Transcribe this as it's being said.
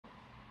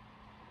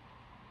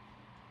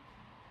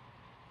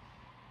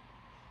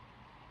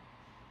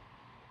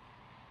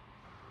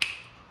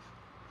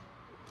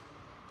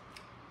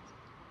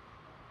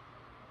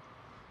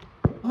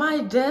My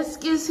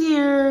desk is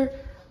here.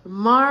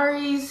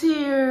 Mari's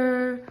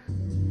here.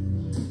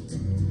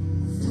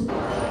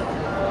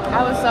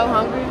 I was so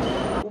hungry.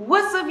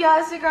 What's up, y'all?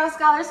 It's your girl,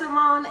 Scholar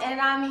Simone,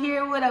 and I'm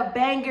here with a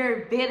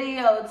banger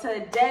video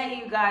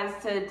today, you guys.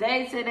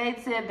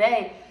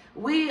 Today.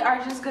 We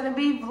are just gonna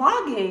be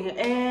vlogging,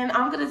 and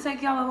I'm gonna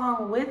take y'all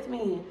along with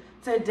me.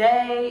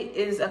 Today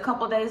is a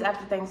couple days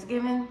after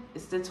Thanksgiving.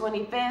 It's the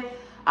 25th.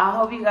 I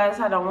hope you guys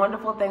had a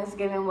wonderful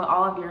Thanksgiving with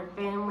all of your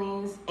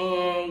families.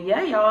 And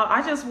yeah, y'all,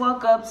 I just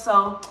woke up,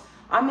 so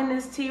I'm in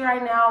this tea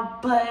right now,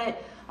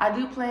 but I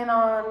do plan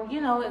on, you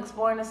know,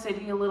 exploring the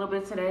city a little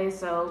bit today.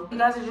 So you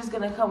guys are just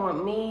gonna come with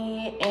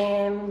me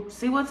and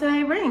see what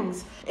today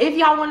brings. If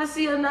y'all wanna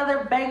see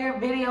another banger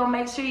video,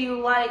 make sure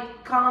you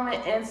like,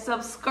 comment, and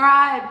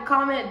subscribe.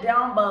 Comment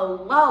down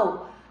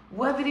below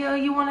what video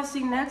you wanna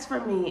see next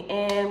from me.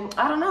 And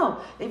I don't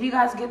know, if you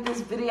guys get this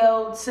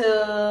video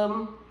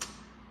to,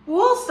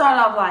 we'll start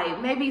off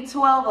like maybe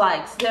 12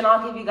 likes, then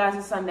I'll give you guys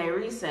a Sunday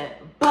reset.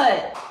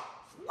 But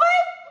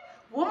what?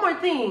 One more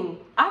thing,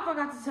 I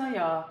forgot to tell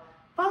y'all.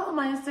 Follow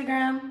my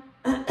Instagram.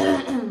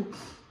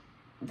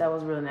 That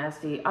was real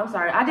nasty. I'm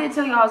sorry. I did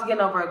tell you I was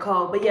getting over a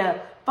cold, but yeah,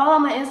 follow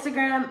my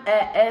Instagram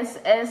at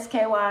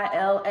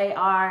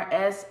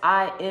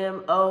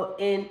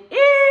SSKYLARSIMONE.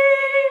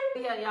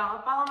 Yeah,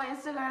 y'all, follow my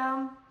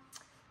Instagram.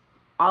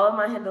 All of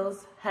my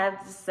handles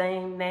have the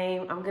same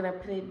name. I'm gonna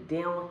put it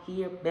down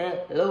here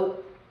below.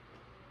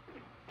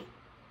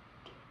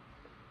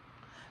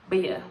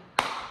 But yeah,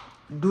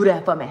 do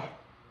that for me.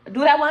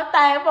 Do that one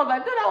thing for me.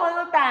 Do that one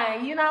little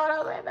thing. You know what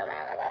I'm saying?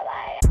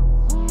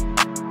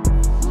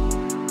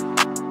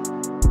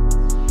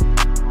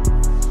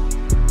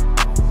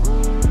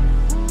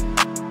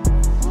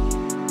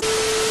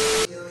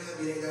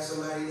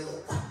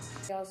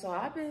 Y'all, so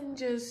I've been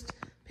just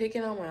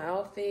picking on my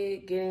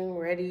outfit, getting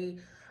ready.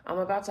 I'm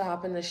about to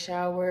hop in the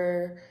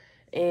shower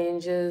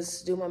and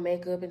just do my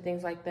makeup and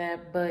things like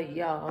that. But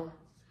y'all,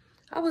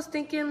 I was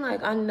thinking,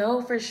 like, I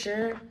know for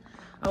sure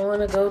I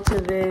want to go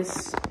to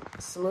this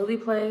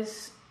smoothie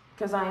place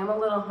because I am a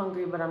little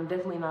hungry, but I'm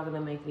definitely not going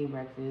to make any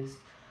breakfast.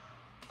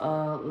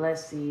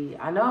 Let's see.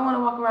 I know I want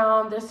to walk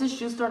around. There's this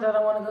shoe store that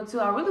I want to go to.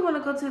 I really want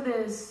to go to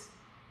this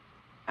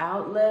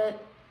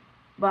outlet,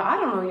 but I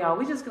don't know, y'all.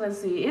 We're just going to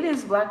see. It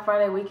is Black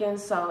Friday weekend,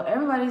 so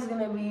everybody's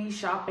going to be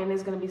shopping.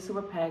 It's going to be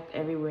super packed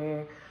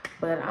everywhere.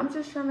 But I'm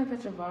just trying to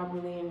catch a vibe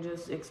really and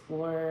just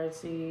explore,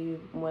 see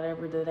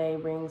whatever the day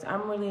brings.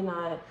 I'm really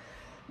not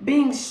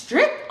being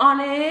strict on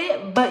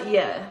it, but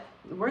yeah,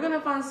 we're going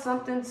to find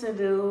something to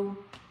do.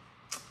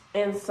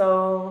 And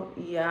so,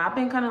 yeah, I've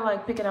been kind of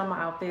like picking out my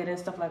outfit and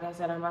stuff. Like I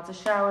said, I'm about to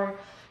shower,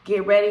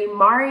 get ready.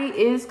 Mari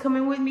is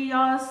coming with me,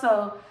 y'all,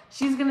 so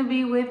she's going to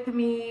be with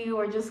me.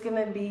 We're just going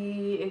to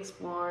be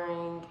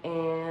exploring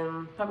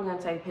and probably going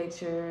to take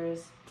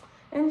pictures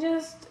and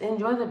just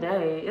enjoy the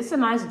day. It's a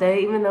nice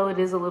day, even though it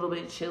is a little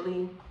bit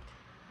chilly.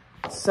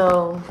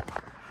 So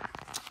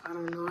I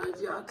don't know if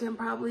y'all can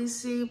probably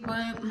see,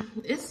 but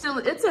it's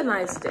a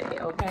nice day,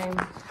 okay?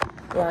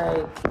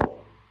 Like,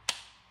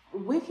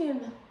 we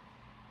can,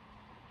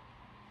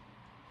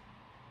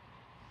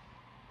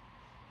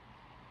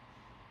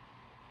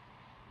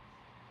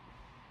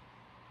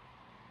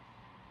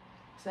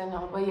 say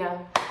no, but yeah,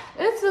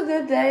 it's a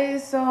good day,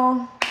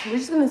 so we're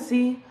just gonna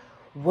see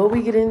what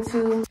we get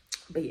into.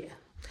 But yeah,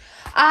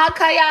 I'll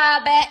call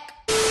y'all back.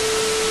 All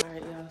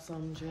right, y'all, so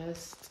I'm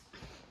dressed.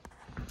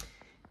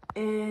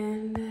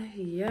 And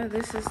yeah,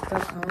 this is the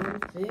calm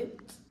fit.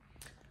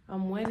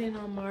 I'm waiting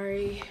on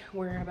Mari.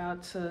 We're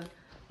about to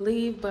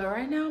leave, but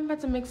right now I'm about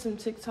to make some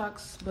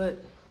TikToks,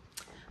 but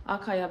I'll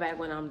call y'all back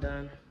when I'm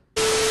done.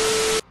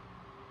 I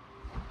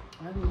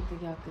didn't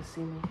think y'all could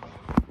see me.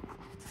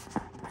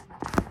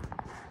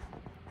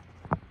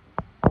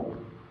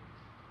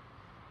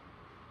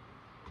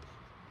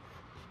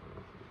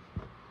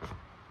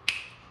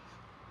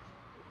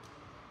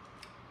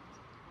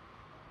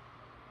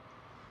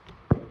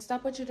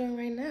 Stop what you're doing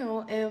right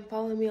now and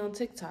follow me on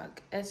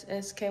TikTok.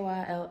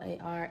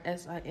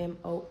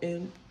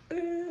 SSKYLARSIMONE.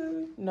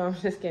 No, I'm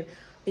just kidding.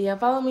 But yeah,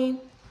 follow me.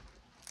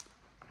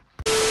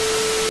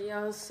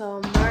 Y'all,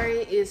 so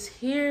Mari is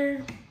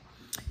here.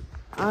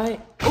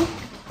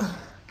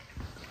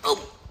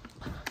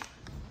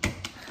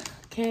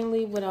 Can't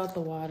leave without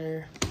the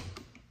water.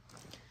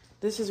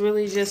 This is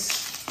really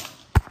just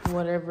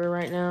whatever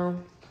right now.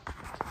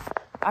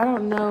 I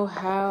don't know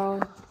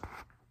how.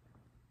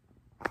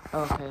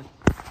 Okay.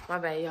 My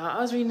bad, y'all. I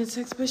was reading the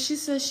text, but she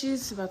said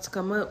she's about to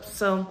come up.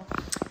 So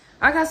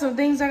I got some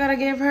things I gotta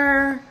give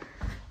her.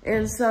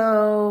 And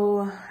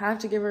so I have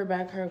to give her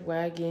back her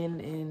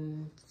wagon,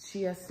 and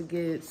she has to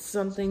get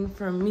something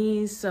from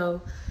me.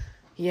 So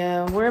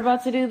yeah, we're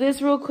about to do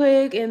this real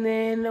quick, and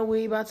then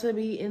we about to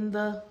be in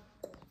the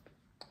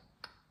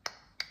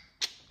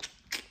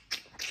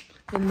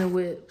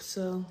whip.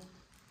 So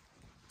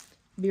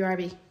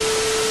BRB.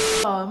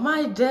 Oh,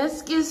 my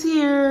desk is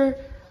here.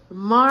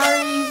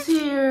 Mari's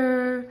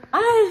here.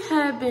 I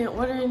have been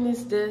ordering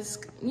this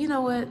desk. You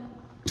know what?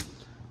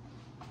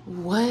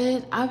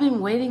 I've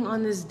been waiting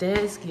on this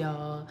desk,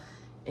 y'all.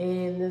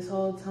 And this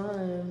whole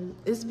time,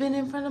 it's been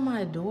in front of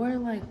my door.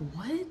 Like,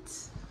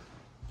 what?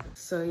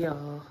 So,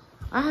 y'all,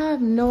 I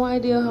have no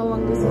idea how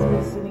long this has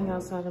been sitting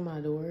outside of my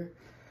door.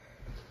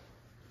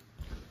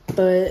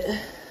 But,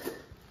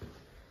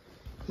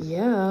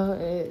 yeah,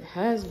 it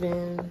has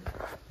been.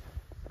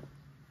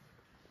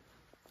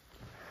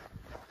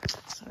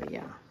 So,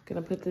 yeah,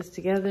 gonna put this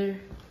together.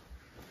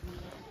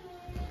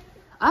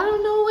 I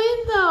don't know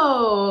when,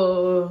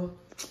 though.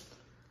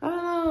 I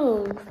don't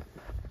know.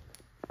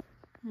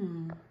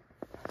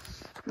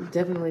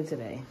 Definitely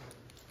today.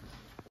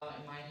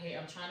 My hair,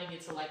 I'm trying to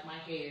get to like my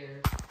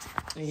hair.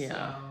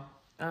 Yeah.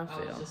 So I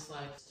was just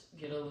like,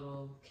 get a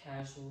little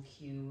casual,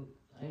 cute.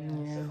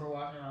 Except for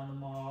walking around the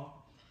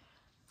mall.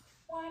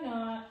 Why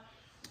not?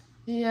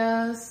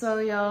 Yeah, so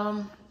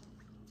y'all,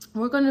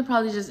 we're gonna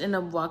probably just end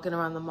up walking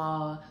around the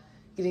mall,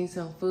 getting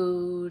some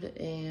food,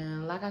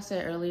 and like I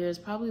said earlier, it's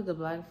probably the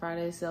Black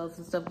Friday sales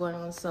and stuff going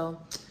on,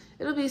 so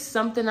it'll be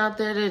something out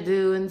there to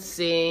do and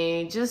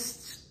see,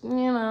 just, you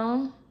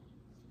know,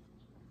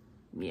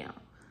 yeah.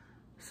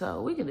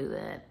 So we can do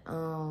that.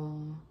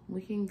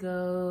 We can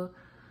go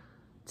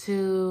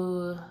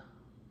to,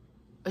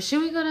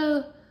 should we go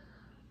to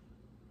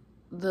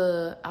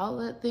the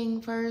outlet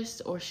thing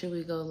first, or should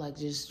we go like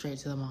just straight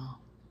to the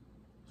mall?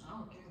 I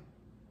don't care.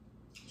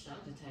 Should I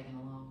be tagging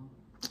along?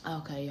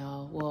 Okay,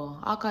 y'all. Well,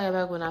 I'll call you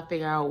back when I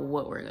figure out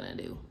what we're gonna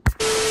do.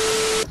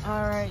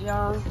 All right,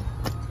 y'all.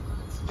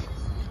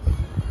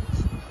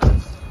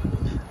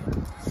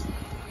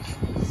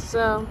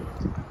 So,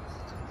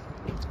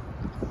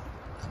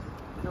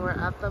 we're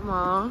at the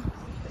mall.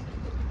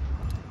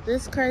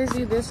 This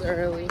crazy this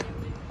early.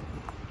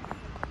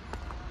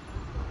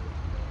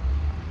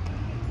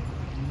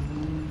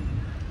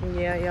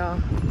 Yeah, y'all.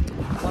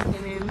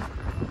 Walking in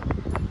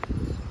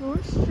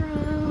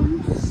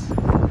Nordstrom's.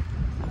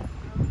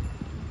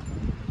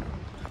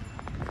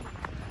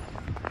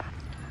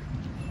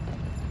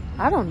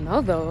 I don't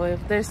know though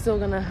if they're still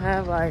gonna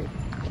have like,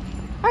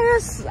 I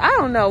guess, I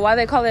don't know why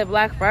they call it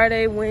Black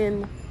Friday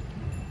when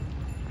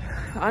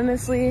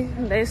honestly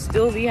they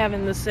still be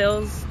having the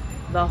sales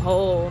the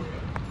whole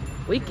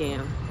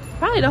weekend,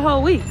 probably the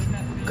whole week,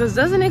 because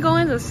doesn't it go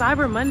into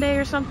Cyber Monday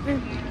or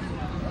something?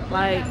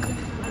 Like,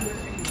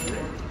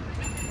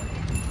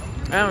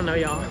 I don't know,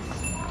 y'all.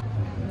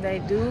 They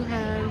do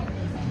have,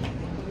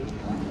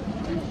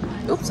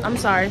 oops, I'm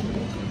sorry.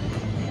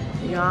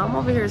 Y'all, I'm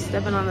over here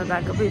stepping on the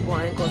back of people's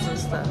ankles and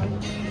stuff.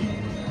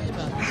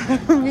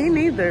 Me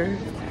neither.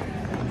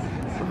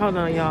 Hold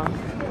on, y'all.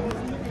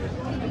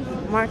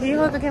 Mark, can you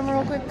hold the camera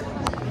real quick?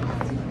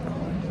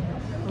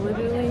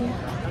 Literally.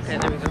 Okay,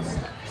 there we go.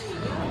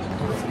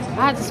 I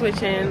had to switch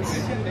hands.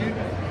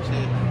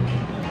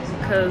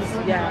 Because,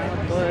 yeah,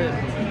 but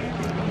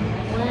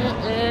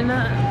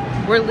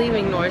we're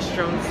leaving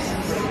Nordstrom's.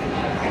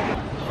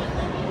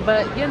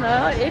 But, you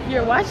know, if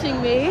you're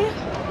watching me,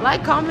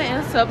 like, comment,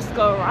 and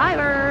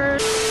subscribe.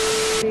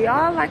 Do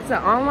y'all like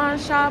to online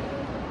shop?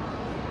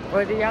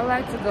 Or do y'all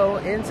like to go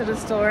into the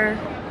store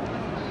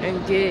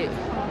and get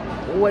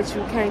what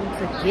you came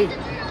to get?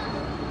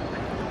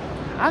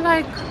 I'm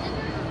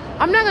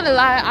not gonna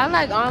lie, I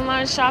like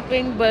online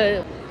shopping,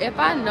 but if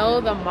I know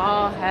the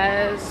mall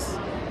has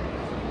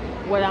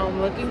what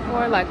I'm looking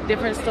for, like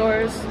different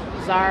stores,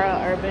 Zara,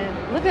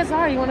 Urban. Look at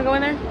Zara, you wanna go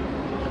in there?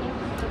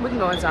 We can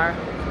go in Zara.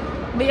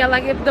 But yeah,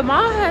 like if the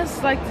mall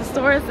has like the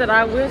stores that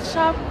I would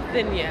shop,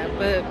 then yeah,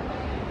 but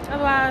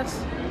otherwise,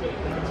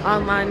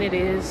 online it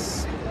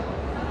is.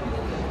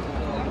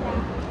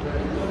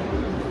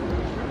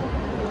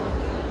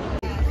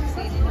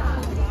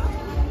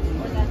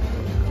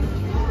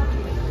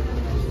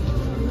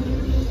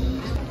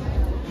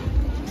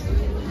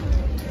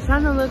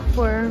 Trying to look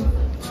for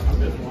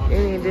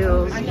any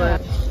deals,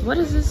 but what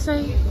does this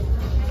say?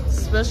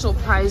 Special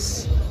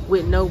price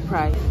with no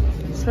price.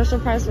 Special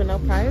price with no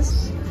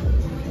price?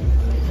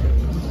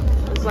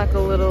 It's like a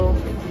little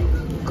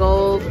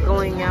gold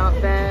going out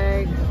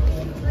bag.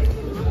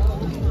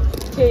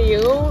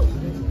 Cute.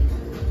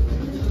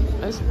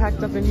 It's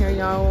packed up in here,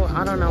 y'all.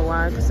 I don't know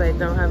why, because they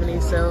don't have any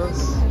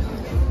sales.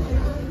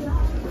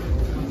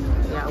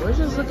 Yeah, we're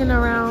just looking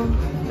around.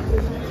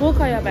 We'll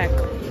call y'all back.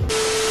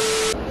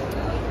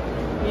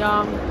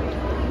 Y'all,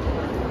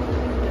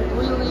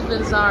 we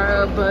leaving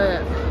Zara,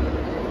 but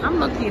I'm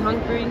low-key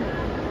hungry.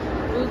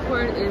 Food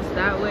court is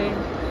that way,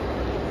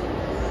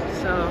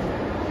 so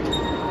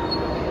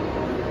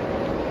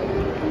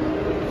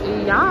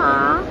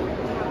yeah.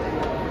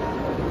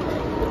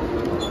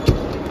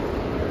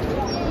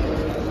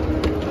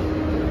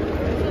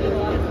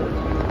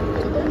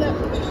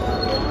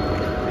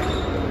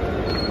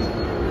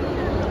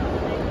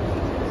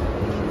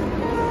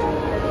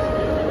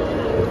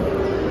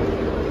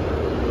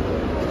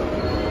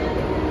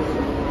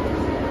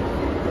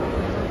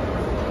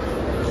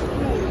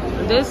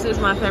 This is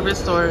my favorite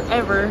store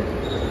ever.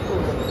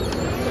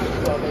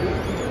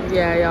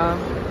 Yeah,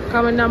 y'all.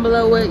 Comment down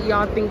below what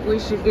y'all think we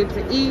should get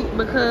to eat,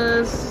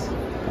 because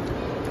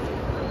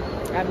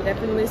I'm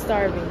definitely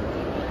starving.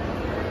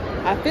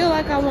 I feel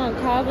like I want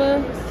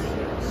kava,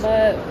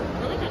 but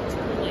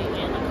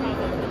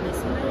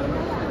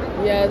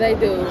Yeah, they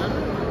do.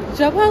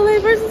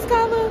 Chipotle versus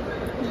Kava?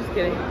 I'm just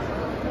kidding.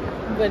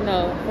 But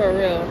no, for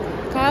real.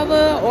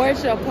 Kava or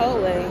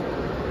Chipotle.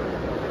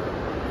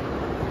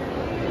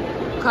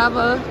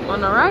 Kava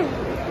on the right,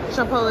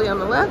 Chipotle on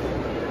the left.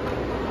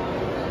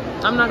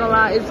 I'm not gonna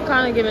lie, it's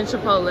kind of giving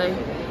Chipotle.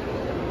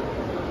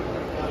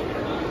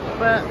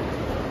 But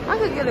I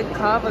could get a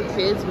Kava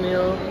kids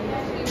meal.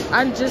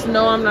 I just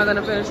know I'm not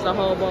gonna finish the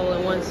whole bowl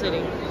in one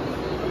sitting.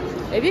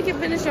 If you can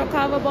finish your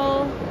Kava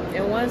bowl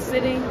in one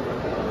sitting,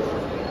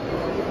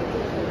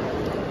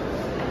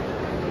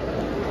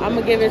 I'm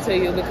gonna give it to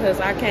you because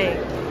I can't.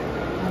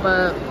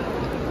 But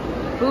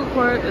food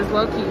court is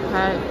low-key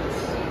packed.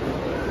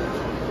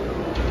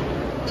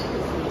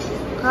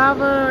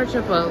 Kava or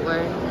Chipotle?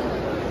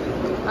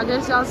 I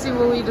guess y'all see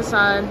what we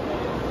decide.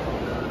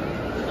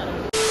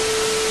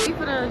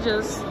 We're gonna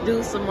just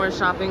do some more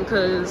shopping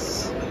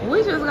because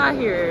we just got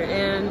here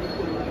and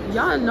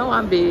y'all know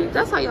I'm big.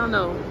 That's how y'all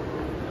know.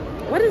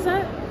 What is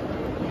that?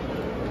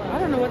 I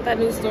don't know what that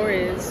new store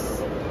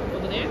is.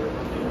 Over there?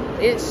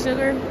 It's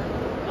Sugar.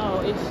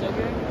 Oh, It's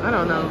Sugar? I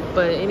don't know.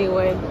 But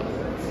anyway,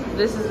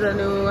 this is the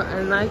new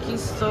Nike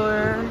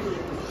store.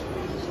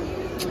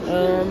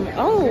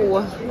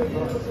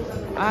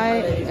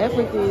 I F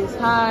with these.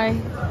 Hi.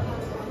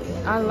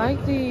 I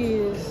like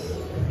these.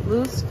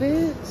 Loose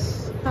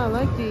fits. I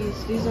like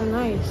these. These are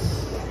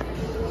nice.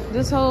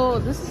 This is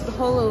the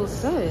whole little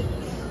set.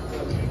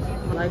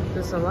 I like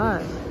this a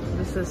lot.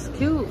 This is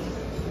cute.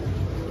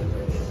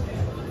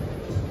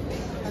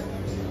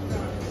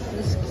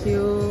 It's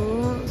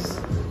cute.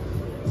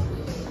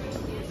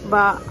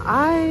 But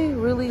I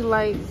really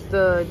like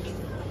the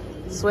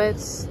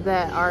sweats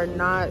that are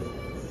not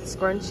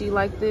scrunchy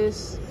like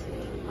this.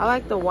 I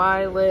like the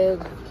wide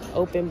leg,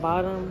 open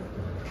bottom.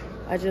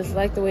 I just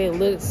like the way it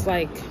looks.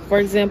 Like, for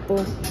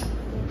example,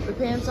 the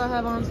pants I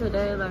have on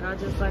today, like I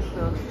just like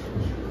the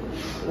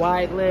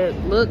wide leg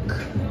look.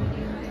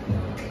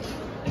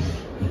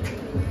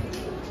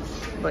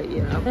 But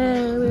yeah.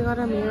 Hey, we got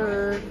a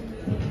mirror.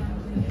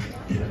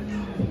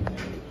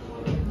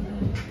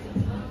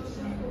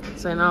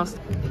 So now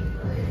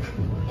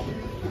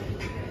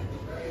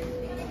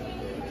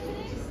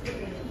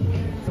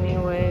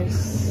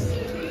anyways,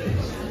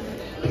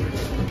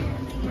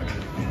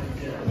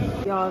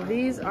 y'all,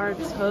 these are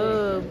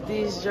tub.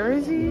 These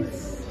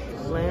jerseys,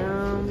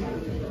 lamb.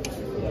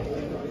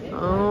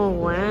 Oh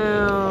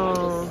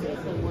wow.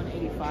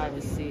 185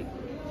 is sick.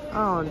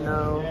 Oh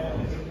no.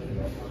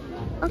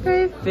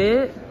 Okay,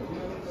 fit.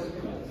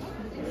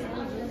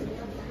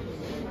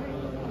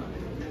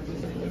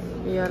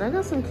 Yeah, they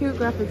got some cute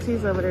graphic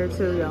tees over there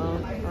too, y'all.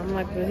 I'm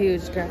like a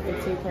huge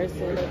graphic tee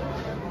person.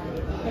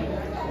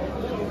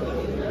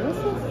 This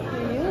is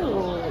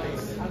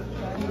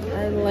cute.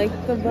 I like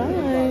the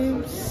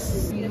vibes.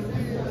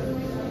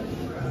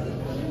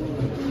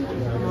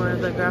 More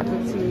of the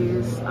graphic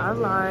tees. I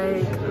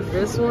like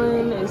this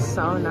one. Is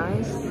so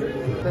nice.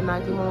 The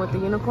Nike one with the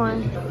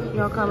unicorn.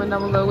 Y'all comment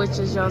down below which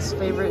is y'all's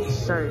favorite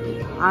shirt.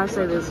 I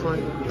say this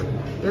one.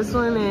 This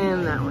one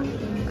and that one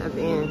at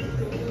the end.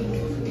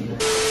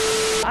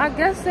 I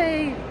guess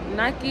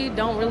Nike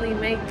don't really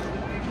make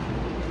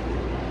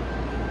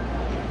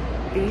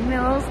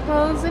females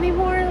clothes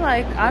anymore.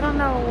 Like, I don't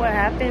know what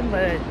happened,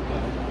 but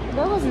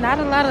there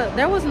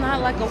was not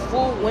like a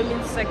full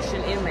women's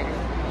section in there.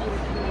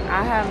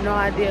 I have no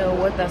idea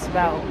what that's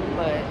about,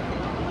 but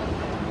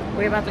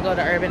we're about to go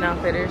to Urban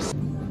Outfitters.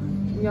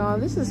 Y'all,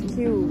 this is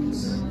cute.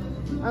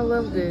 I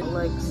loved it.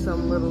 Like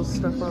some little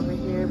stuff over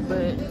here,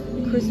 but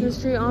Christmas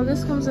tree. Oh,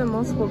 this comes in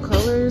multiple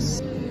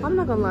colors. I'm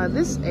not gonna lie,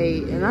 this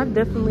ate, and I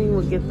definitely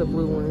would get the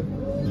blue one.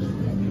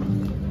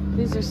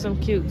 These are some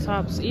cute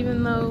tops,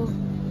 even though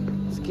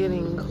it's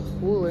getting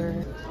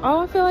cooler. Oh,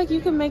 I feel like you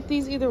can make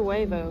these either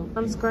way though.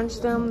 Unscrunch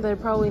them, they're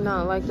probably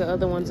not like the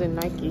other ones in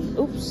Nike.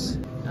 Oops.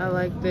 I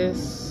like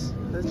this.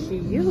 That's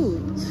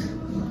cute.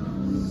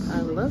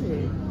 I love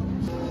it.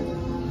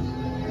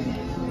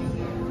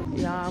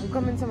 Yeah, I'm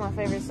coming to my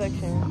favorite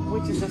section,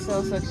 which is the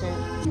sale section.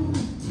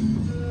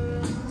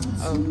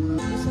 Oh,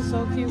 this is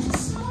so cute.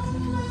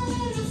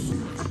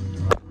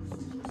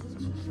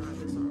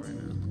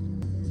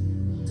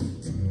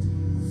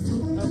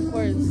 Of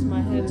course,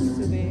 my head is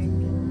too big.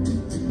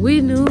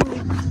 We knew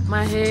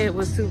my head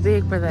was too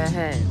big for that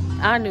hat.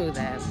 I knew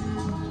that.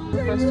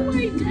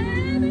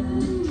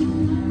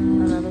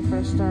 Another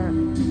fresh start.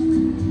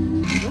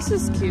 This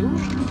is cute.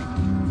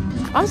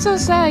 I'm so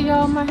sad,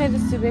 y'all. My head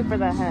is too big for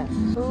that hat.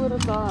 Who would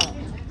have thought?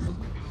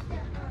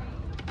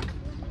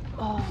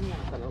 Oh, I'm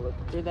not gonna look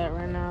through that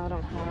right now. I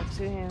don't have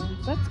two hands.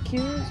 That's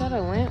cute. Is that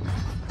a lamp?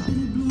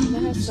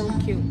 That has some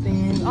cute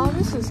things. Oh,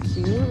 this is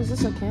cute. Is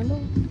this a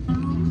candle?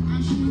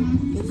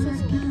 This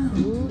is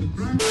cute.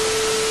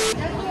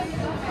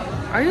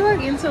 Are you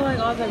like into like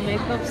all the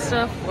makeup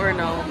stuff or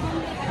no?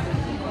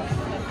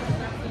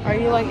 Are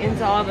you like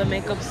into all the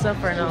makeup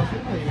stuff or no?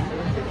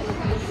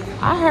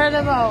 I heard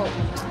about,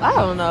 I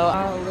don't know,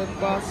 lip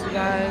gloss, you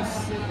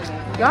guys.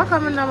 Y'all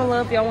comment down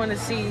below if y'all want to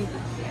see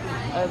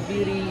a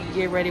beauty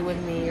get ready with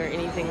me or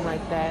anything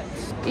like that.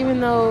 Even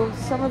though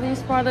some of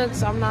these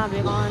products I'm not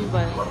big on,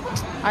 but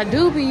I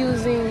do be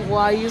using, well,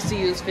 I used to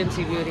use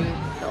Fenty Beauty.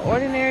 The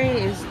Ordinary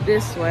is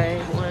this way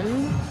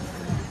one.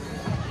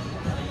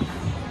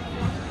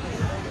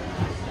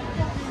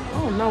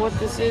 I don't know what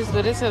this is,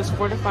 but it says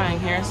fortifying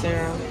hair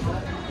serum.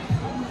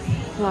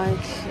 Like,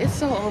 it's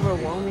so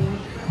overwhelming.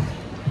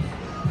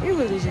 It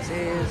really just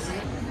is.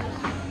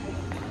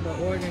 The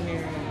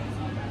Ordinary.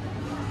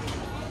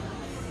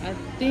 I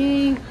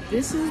think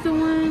this is the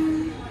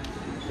one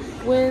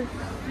with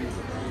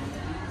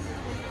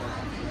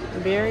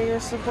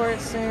barrier support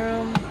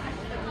serum.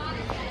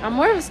 I'm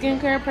more of a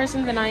skincare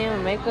person than I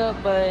am a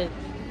makeup, but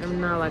I'm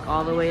not like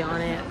all the way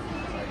on it.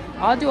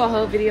 I'll do a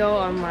whole video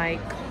on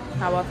like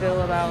how I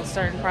feel about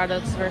certain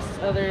products versus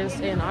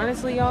others, and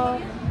honestly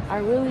y'all, I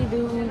really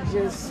do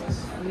just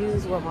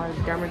use what my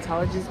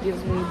dermatologist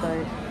gives me.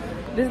 But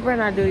this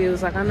brand I do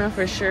use, like I know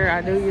for sure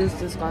I do use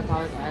this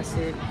glycolic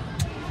acid.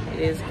 It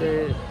is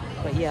good.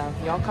 But yeah,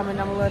 y'all comment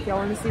down below if y'all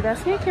want to see that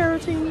skincare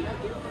routine.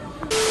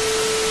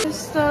 This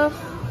stuff,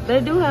 they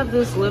do have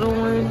this little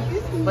one,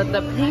 but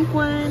the pink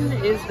one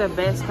is the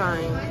best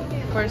kind.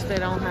 Of course, they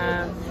don't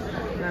have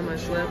that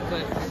much left,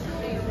 but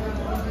it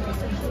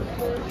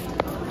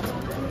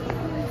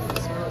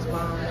smells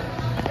bomb.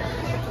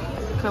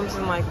 Comes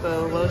in like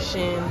the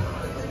lotion.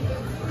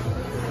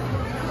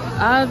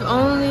 I've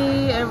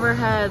only ever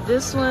had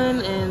this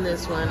one and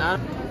this one.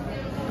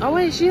 Oh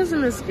wait, she has a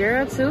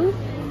mascara too?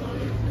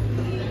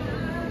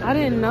 I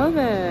didn't know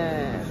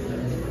that.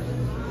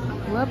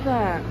 Love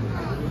that.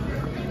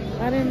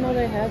 I didn't know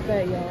they had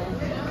that, y'all.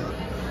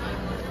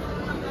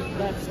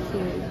 That's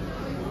cute.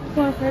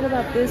 Oh, I've heard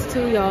about this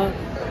too, y'all.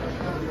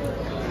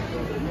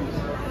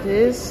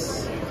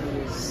 This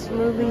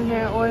smoothing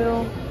hair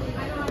oil.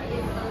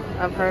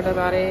 I've heard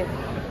about it.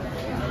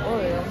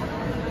 Oil.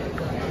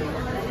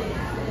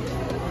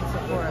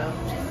 Sephora.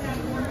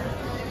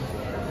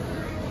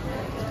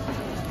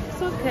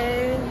 It's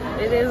okay.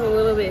 It is a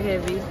little bit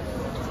heavy.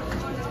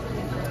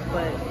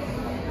 But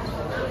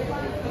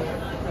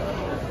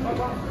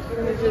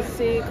let me just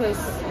see, because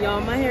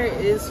y'all, my hair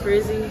is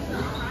frizzy,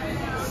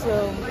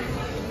 so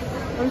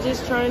I'm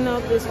just trying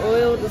out this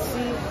oil to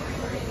see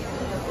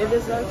if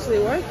it's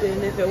actually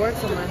working. If it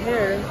works on my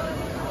hair,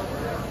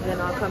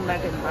 then I'll come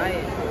back and buy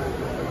it.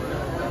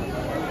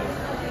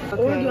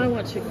 Okay. Or do I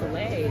want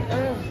Chick-fil-A?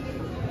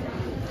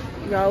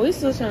 Y'all, we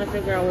still trying to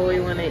figure out what we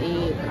want to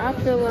eat. I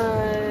feel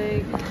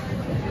like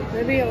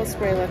maybe I'll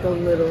spray like a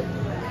little.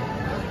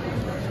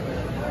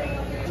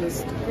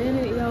 Just thin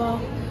it, y'all.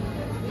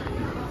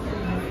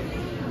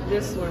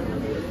 This one.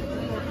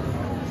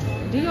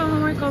 Do your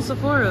homework on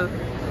Sephora,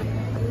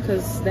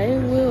 because they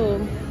will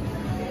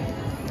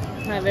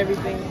have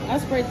everything. I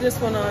sprayed this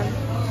one on.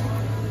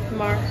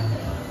 Mark,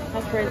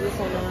 I sprayed this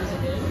one on.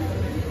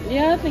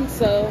 Yeah, I think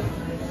so.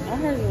 I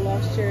heard the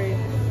Lost Cherry.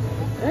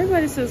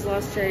 Everybody says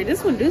Lost Cherry.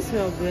 This one do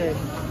smell good.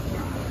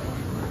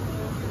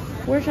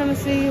 We're trying to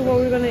see what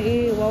we're gonna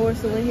eat while we're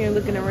still in here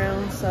looking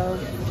around, so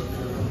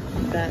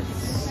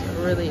that's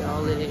really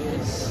all it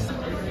is.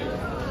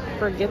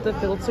 Forget the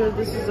filter.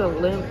 This is a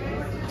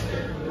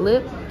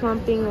lip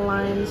plumping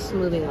line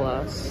smoothing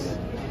gloss.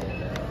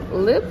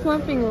 Lip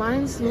plumping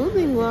line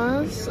smoothing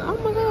gloss. Oh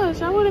my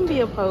gosh, I wouldn't be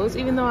opposed,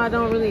 even though I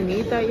don't really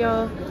need that,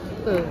 y'all,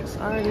 because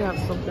I already have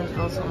something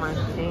else on my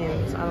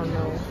hands. I don't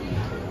know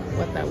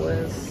what that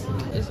was.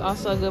 It's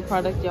also a good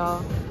product,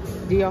 y'all.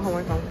 Do your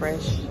homework on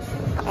Fresh.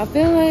 I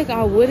feel like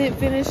I wouldn't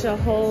finish a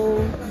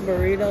whole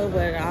burrito,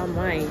 but I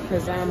might,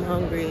 because I'm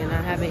hungry and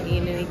I haven't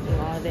eaten anything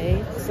all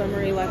day.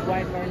 Summery like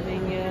white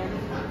gardenia.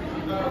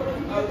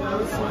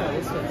 Let's see how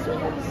this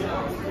looks.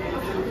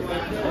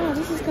 Oh,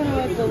 this is kind of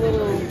like the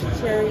little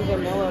cherry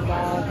vanilla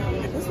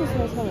vibe. This one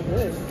smells kind of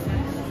good.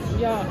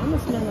 Y'all, I'm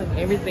gonna smell like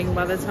everything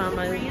by the time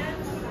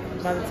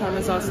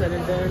it's all said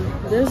and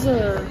done. There's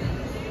a,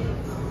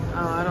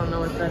 oh, I don't know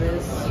what that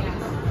is.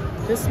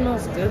 This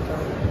smells good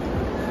though.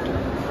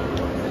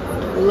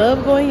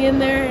 Love going in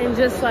there and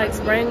just like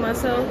spraying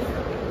myself.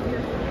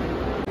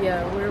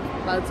 Yeah, we're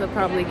about to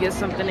probably get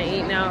something to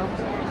eat now.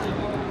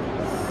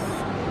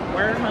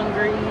 We're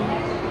hungry.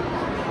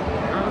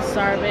 I'm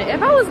starving.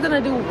 If I was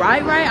gonna do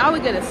right, I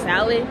would get a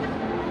salad.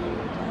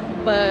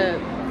 But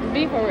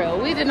be for real,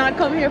 we did not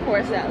come here for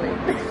a salad.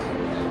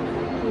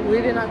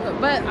 We did not come,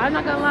 but I'm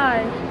not gonna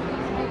lie.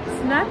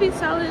 Snappy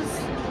salads,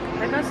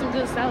 I got some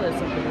good salads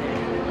up in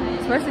there.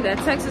 Especially that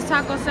Texas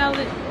taco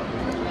salad.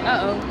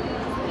 Uh-oh.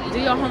 Do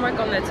your homework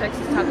on that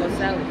Texas taco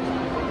salad.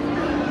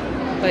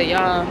 But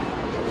y'all,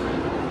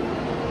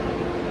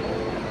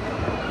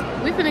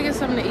 we finna get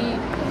something to eat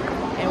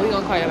and we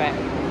gonna call you back.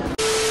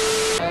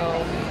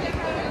 So,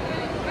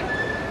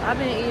 I've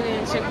been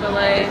eating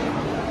Chick-fil-A.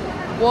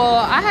 Well,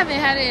 I haven't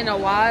had it in a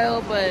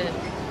while, but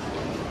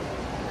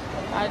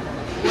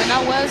when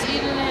I was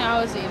eating it,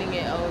 I was eating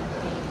it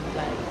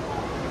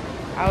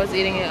I was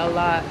eating it a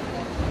lot.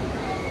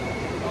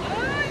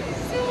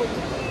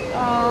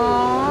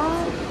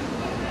 Aww.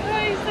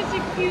 Such a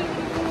cute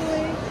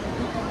boy.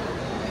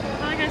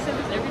 Like I said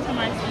this every time I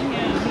see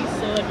him, he's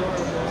so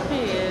adorable. He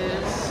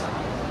is.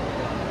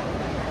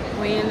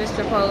 We in this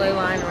Chipotle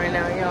line right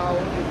now, y'all.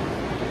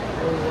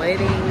 We're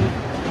waiting.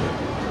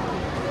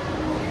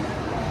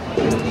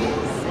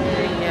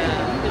 And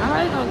yeah, I'm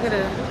probably gonna get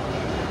a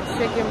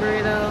chicken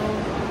burrito.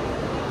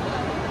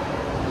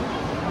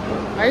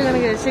 Are you gonna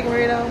get a chicken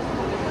burrito?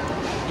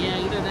 Yeah,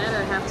 either that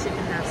or half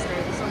chicken, half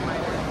steak, something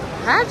like that.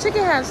 Half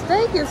chicken, half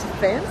steak is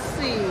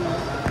fancy.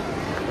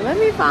 Let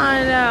me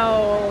find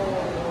out.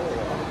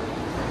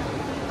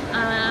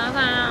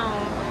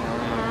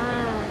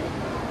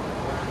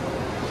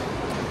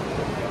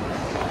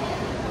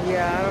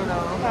 Yeah, I don't know.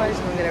 I'm probably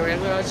just gonna get a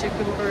regular old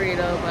chicken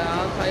burrito, but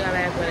I'll call y'all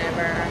back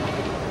whenever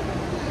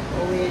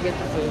when we get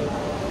the food.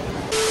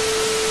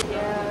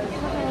 Yeah, it's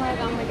looking like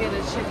I'm gonna get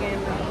a chicken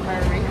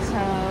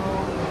burrito.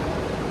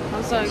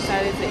 I'm so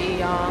excited to eat,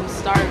 y'all. I'm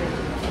starving.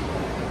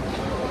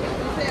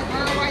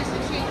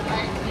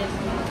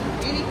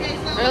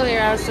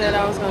 Earlier I said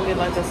I was gonna get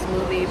like a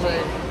smoothie,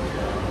 but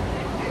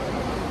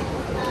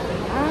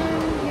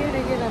I'm here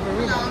to get a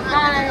burrito.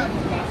 Hi,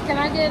 can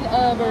I get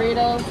a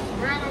burrito?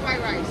 Brown or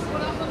white rice?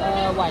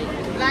 White.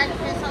 Black,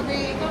 pinto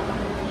bean?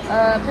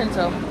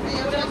 Pinto. And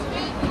your roast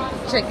beef?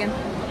 Chicken.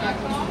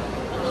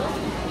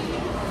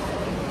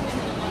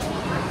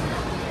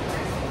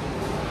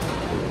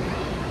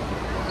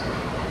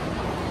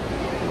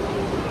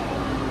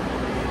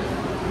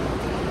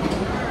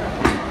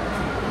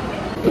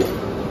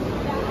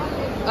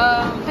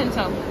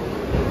 Pinto.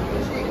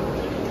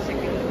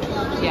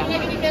 Yeah.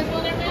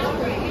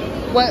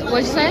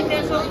 What'd you say?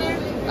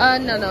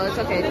 No, it's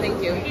okay. Thank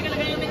you.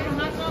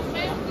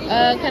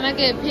 Can I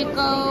get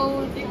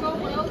pico?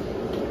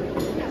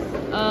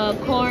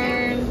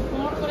 Corn,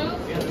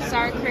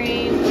 sour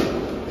cream,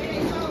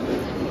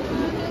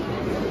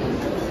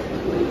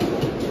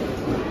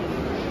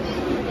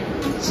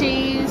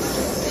 cheese,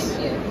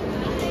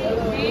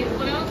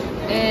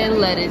 and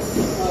lettuce.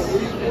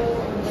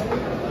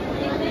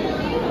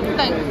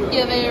 Thank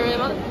you very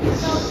much.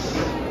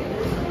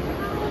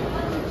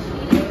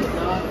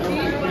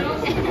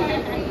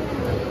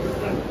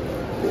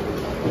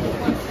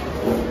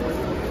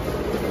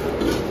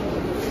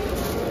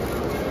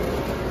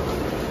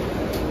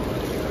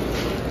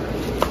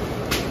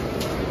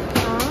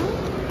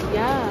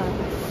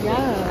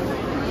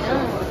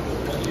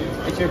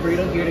 Is your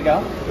burrito here to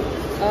go?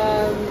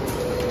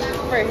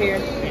 Right here.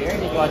 Here?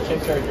 Did you want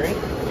chips or a drink?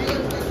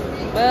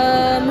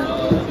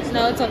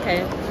 No, it's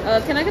okay.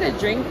 Can I get a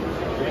drink?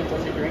 Drink?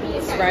 What's your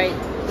drink? Sprite.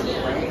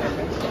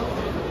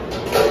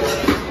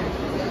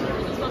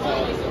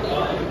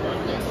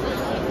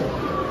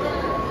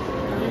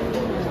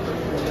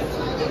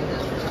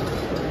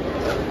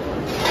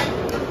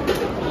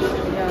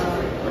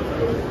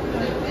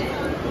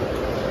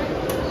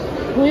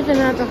 We're gonna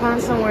have to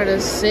find somewhere to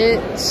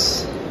sit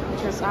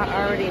because I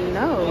already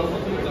know.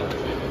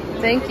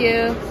 Thank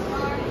you.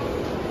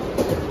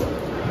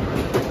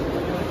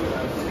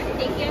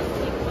 Thank you.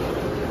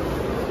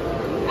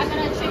 I got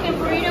a chicken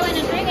burrito and a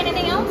drink.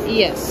 Anything else?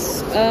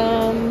 Yes.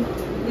 No,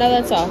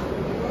 that's all.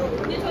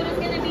 This one is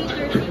gonna be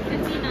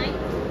 $13.59.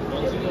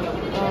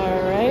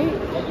 All right.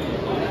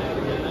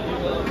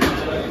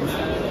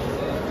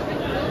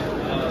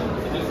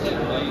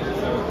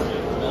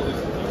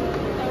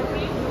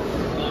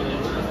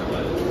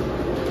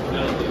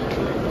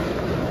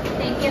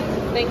 Thank you.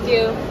 Thank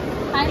you.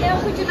 Hi there.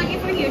 Would you like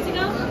it for here to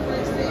go?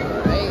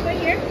 For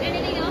here.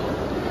 Anything else?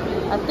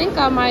 I think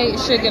I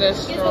should get a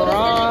This one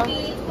straw is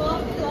gonna be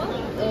 12.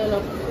 and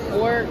a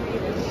fork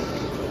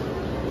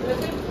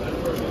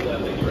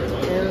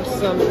and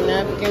some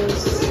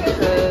napkins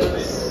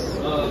because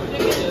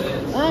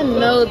I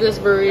know this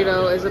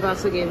burrito is about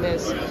to get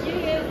messy.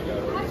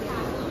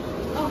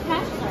 Oh,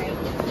 hash fry.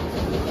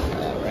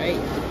 All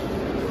right.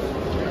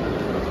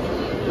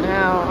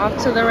 Now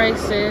off to the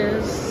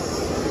races.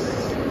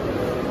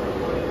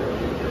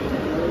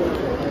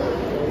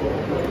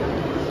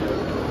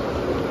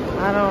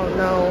 I don't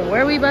know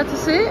where we about to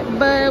sit,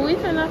 but we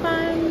finna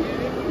find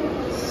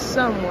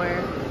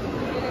somewhere.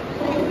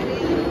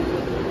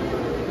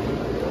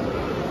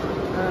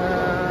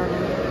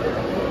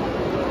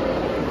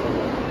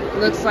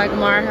 Looks like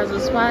Mara has a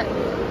spot.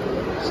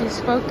 She's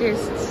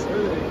focused.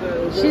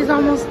 She's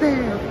almost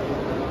there.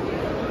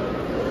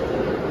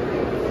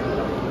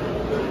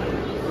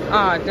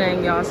 Aw,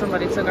 dang, y'all.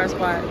 Somebody took our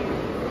spot.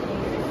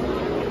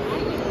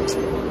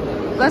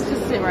 Let's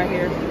just sit right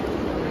here.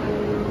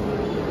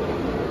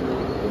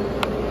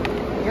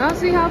 Y'all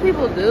see how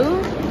people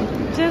do?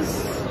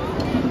 Just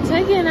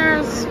taking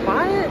our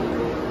spot?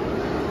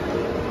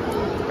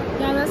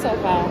 Yeah, that's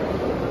okay.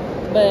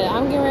 But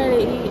I'm getting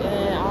ready to eat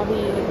and I'll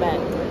be back.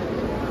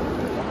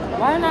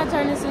 Why not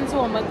turn this into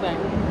a mukbang?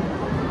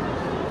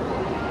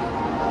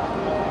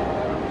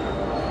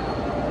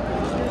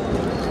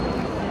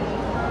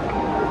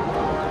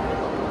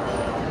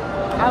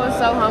 I was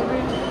so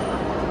hungry.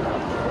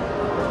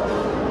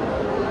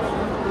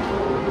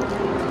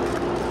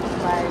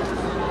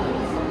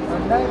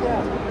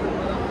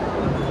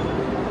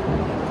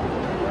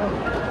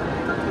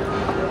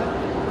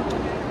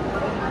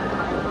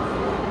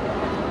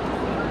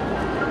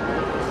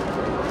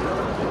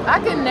 I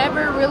can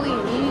never really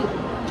eat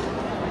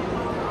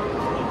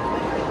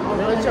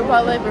a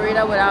Chipotle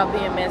burrito without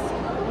being messy.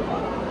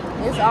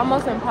 It's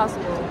almost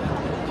impossible.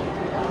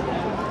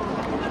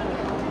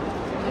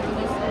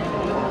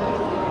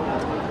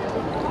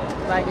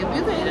 Like, if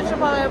you can eat a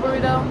Chipotle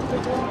burrito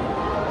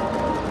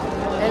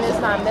and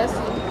it's not messy,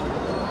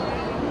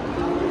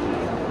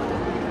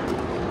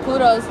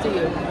 kudos to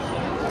you.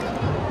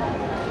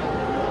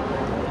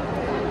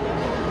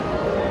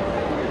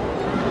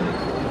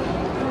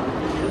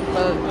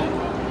 But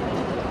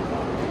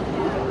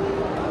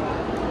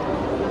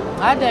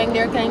I dang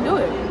near can't do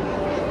it.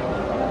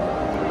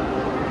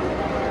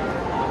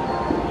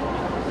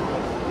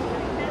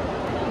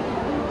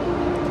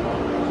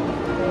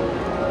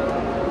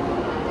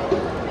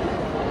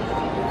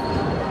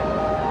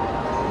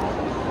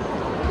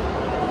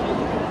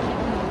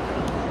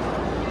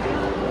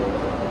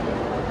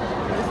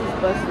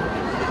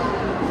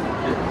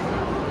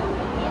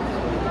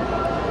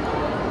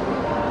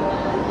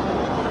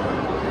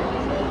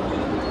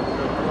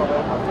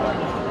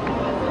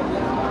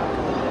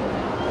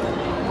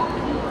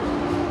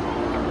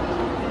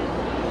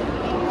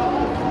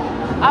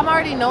 I'm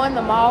already knowing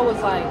the mall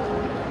was like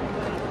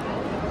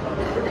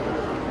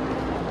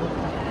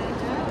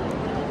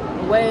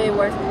way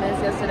worse than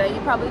this yesterday. You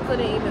probably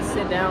couldn't even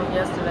sit down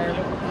yesterday.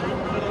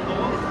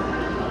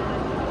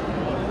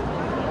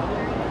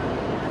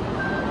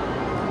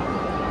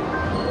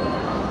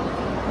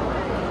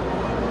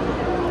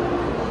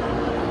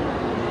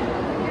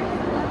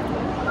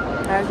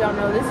 As y'all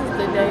know, this is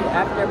the day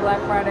after Black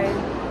Friday,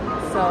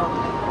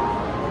 so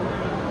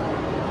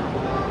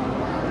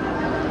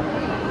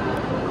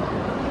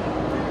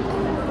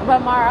but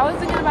Mar, I was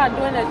thinking about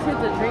doing a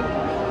truth or drink.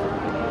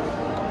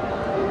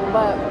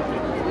 But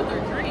Truth or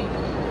drink?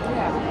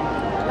 yeah,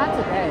 not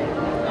today.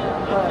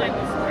 But Like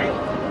the spring.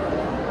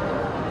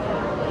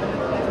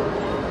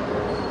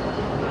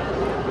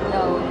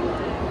 no.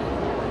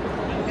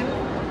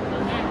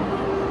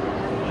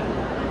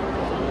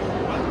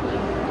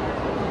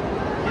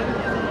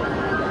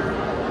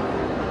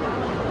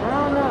 I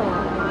don't know.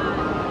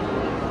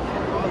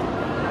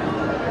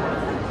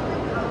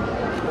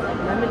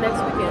 Maybe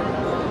next weekend.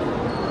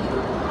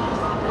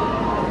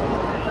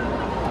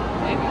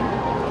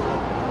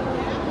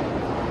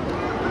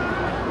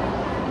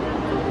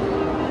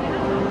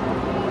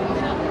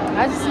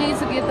 I just need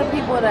to get the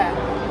people that,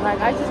 like,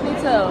 I just need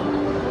to,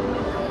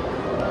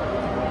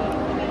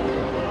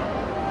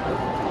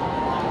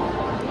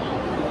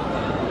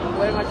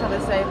 what am I trying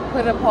to say?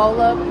 Put a poll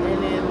up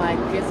and then, like,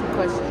 get some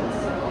questions.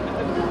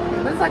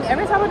 But it's like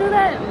every time I do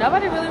that,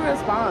 nobody really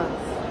responds.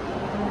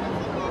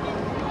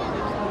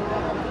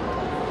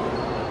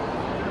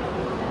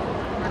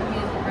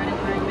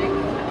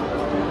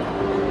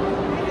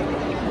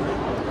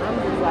 I'm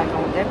just like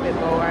on epic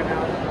mode right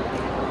now.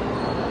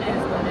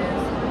 That's what it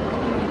is.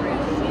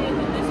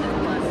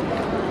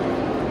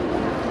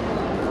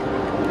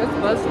 It's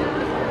busted.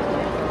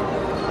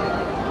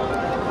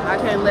 I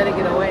can't let it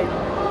get away.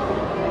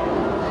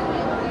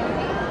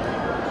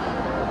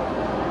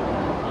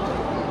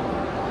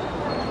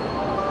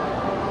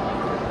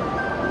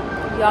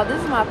 Y'all,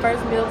 this is my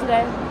first meal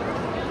today.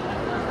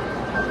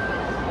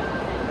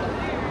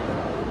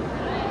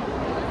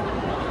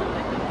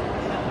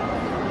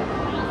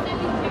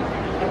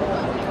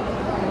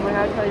 And when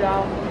I tell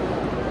y'all,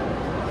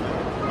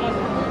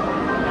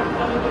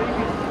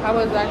 I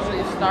was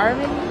actually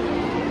starving.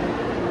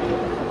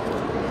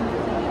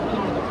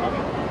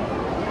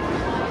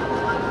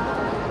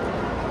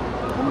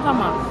 I'm talking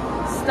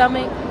about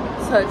stomach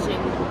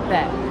touching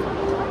back.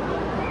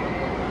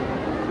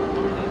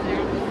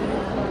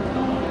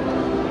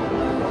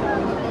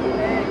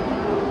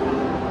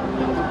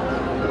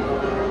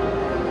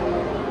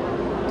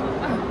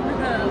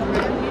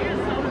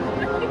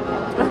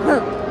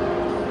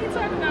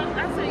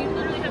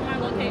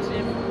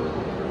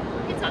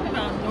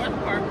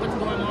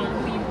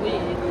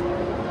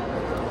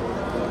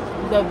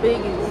 The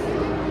biggest.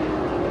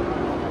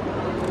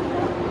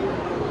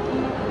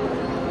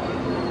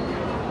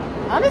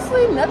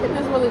 Honestly, nothing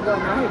is really going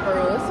on here for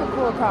real. It's a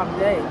cool, calm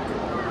day.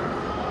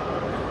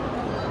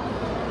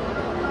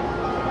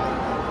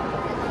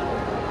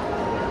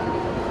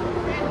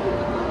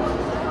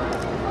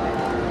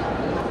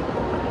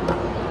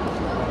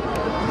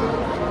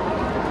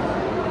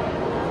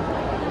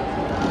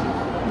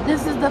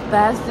 This is the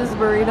fastest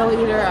burrito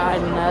eater I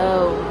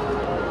know.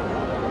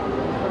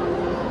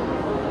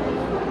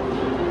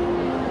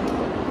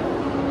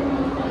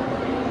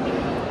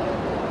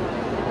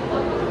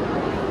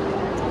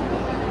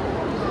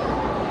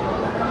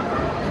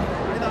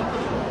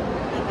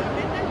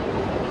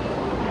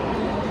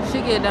 She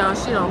get down,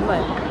 she don't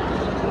play.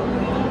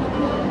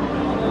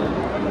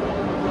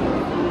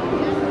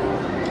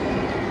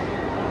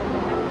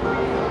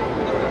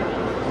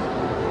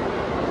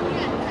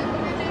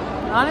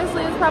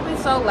 Honestly, it's probably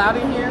so loud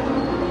in here.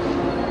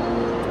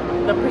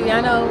 The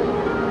piano,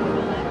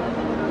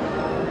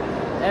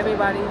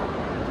 everybody.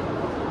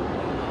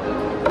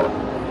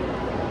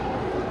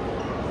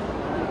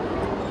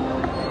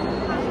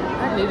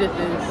 I needed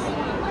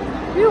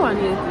this. You, I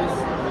needed this.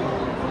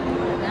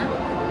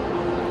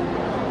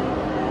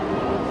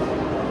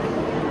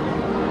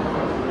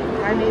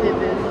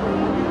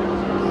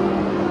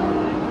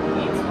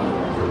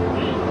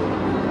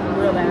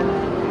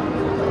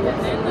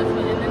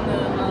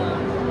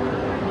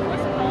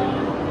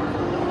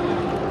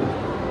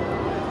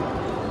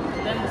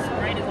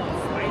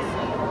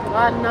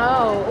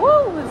 know.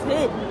 Ooh, it's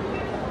hitting.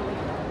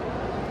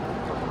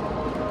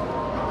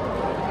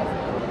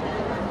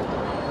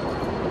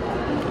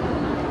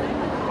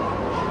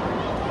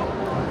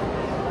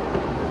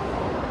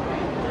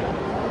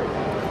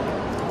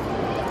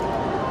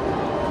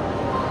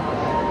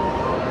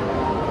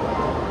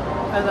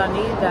 Because I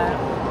need that.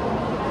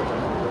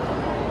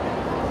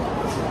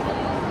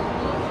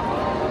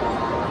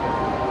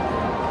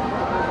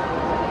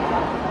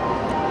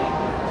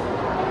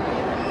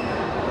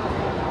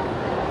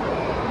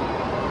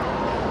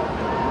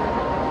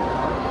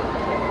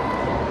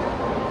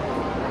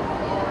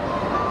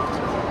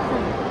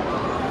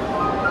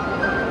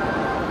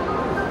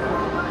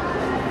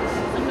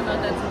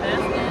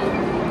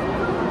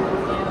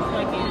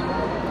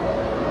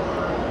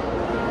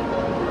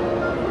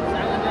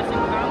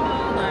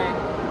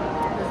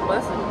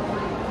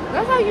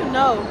 That's how you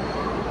know.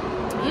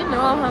 You know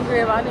I'm hungry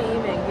if I didn't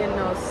even get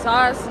no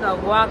sauce, no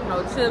guac,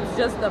 no chips,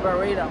 just the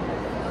burrito.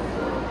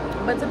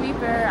 But to be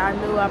fair, I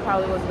knew I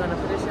probably wasn't gonna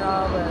finish it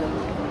all, but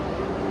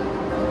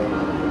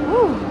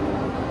whew.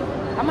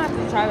 I'm gonna have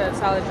to try that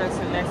salad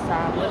dressing next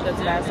time with the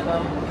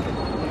Tabasco.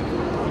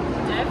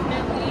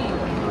 Definitely.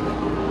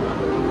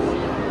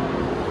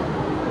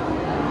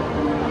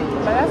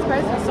 But that's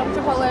crazy. Some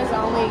Chipotle's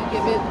only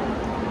give it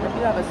if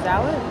you have a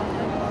salad.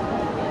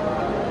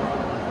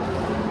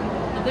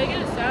 They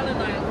get a salad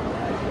like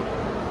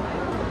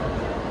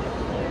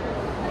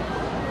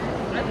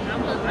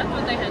I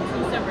thought they had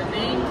two separate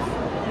things,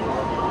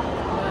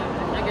 but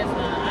I guess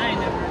not. I ain't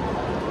never.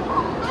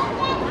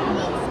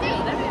 No, still,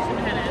 that bitch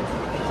should have had an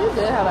attitude. She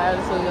did have an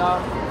attitude,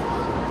 y'all.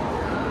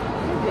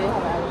 She did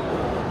have an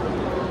attitude.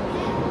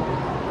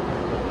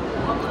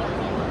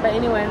 But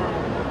anyway,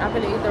 I'm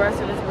gonna eat the rest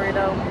of this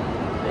burrito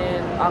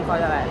and I'll call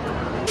y'all back.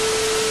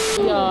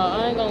 Y'all,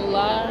 I ain't gonna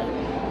lie.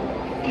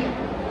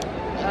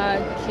 I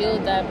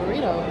killed that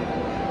burrito.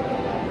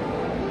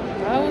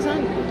 I was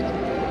hungry,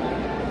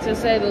 to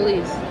say the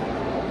least.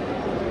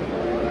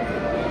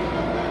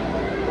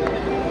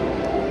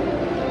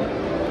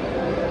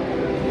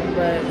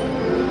 But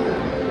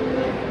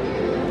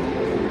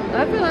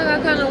I feel like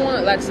I kind of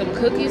want like some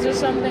cookies or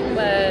something,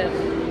 but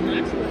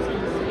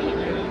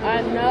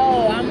I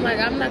know I'm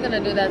not gonna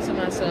do that to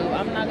myself.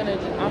 I'm not gonna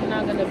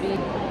be.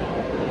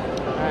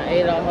 I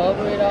ate a whole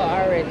burrito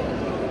already.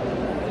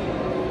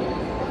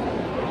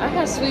 I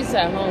have sweets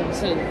at home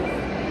too,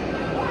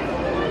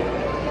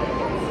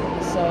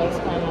 so it's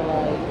kind of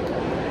like.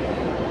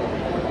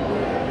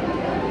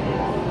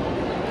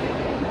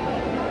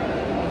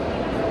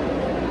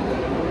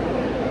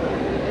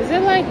 Is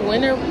it like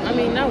winter? I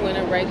mean, not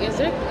winter break. Is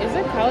it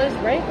college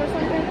break or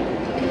something?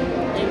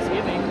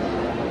 Thanksgiving.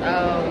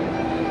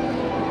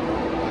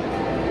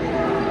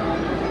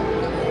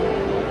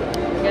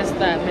 I guess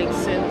that makes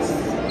sense.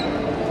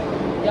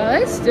 Y'all,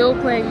 they still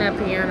playing that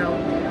piano.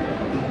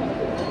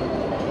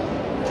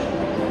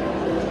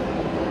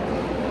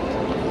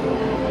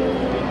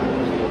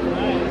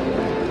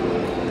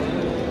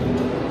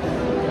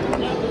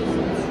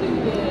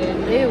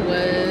 It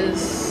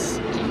was,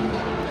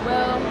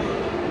 well,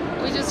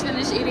 we just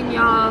finished eating,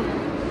 y'all,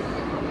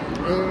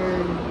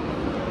 and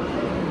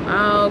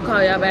I'll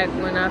call y'all back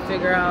when I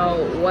figure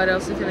out what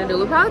else we're gonna do.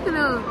 We're probably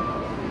gonna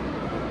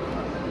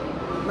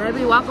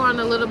maybe walk around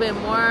a little bit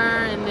more,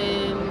 and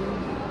then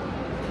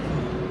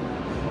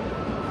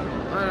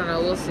I don't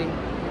know, we'll see.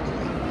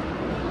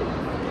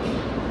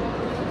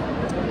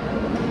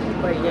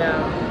 But yeah,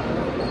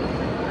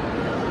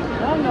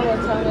 I don't know what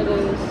time it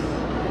is.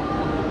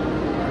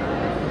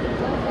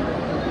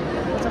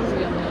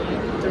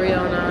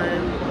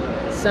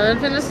 3:09. Sun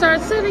finna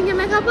start setting in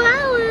a couple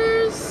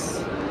hours.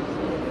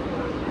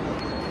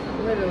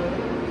 Literally.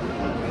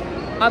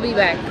 I'll be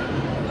back.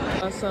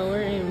 So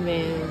we're in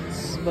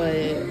Vans,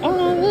 but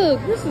oh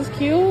look, this is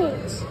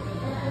cute.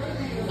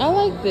 I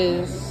like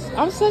this.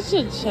 I'm such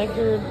a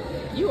checkered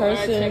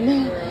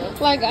person.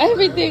 Like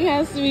everything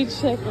has to be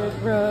checkered,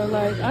 bro.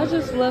 Like I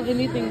just love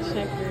anything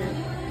checkered.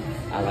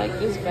 I like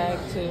this bag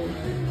too.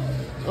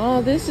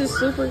 Oh, this is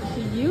super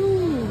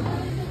cute.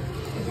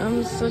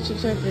 I'm such a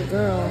checkered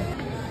girl.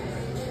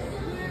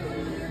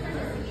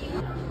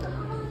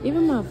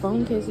 Even my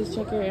phone case is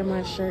checkered and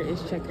my shirt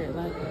is checkered.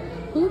 Like,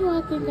 who do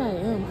I think I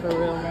am for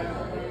real?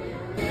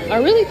 I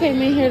really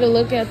came in here to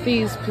look at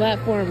these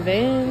platform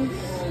Vans.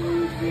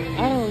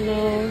 I don't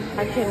know.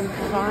 I can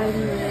find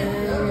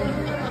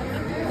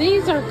them.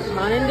 These are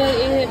kinda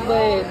it,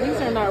 but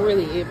these are not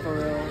really it for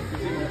real.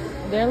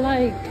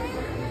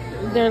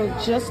 They're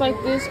just like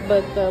this,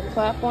 but the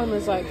platform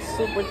is like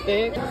super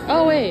thick.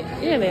 Oh wait,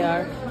 yeah they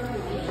are.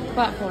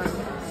 Platform,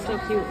 so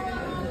cute.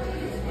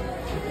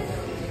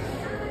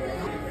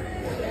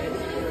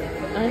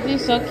 Aren't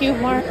these so cute,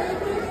 Mark?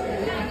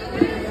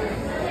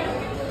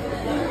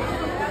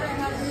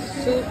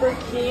 Super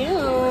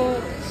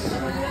cute.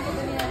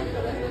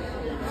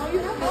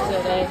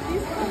 Today.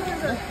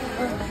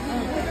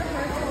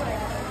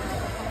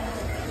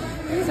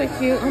 These are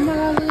cute. Oh my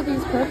god, look at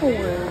these purple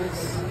ones.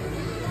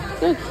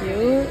 They're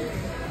cute.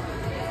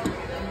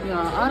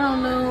 Y'all, I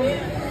don't know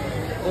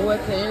or what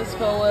the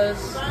inspo was,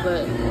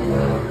 but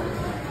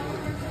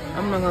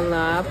I'm not gonna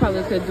lie, I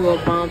probably could do a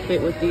bomb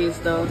fit with these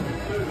though.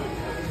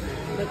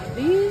 But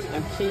these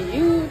are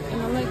cute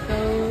and I like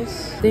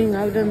those.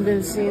 I've done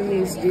been seeing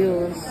these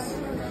deals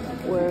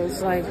where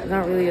it's like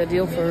not really a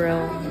deal for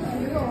real.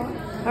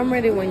 I'm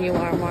ready when you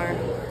are, Mar.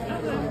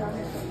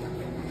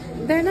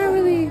 They're not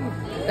really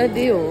a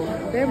deal.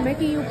 They're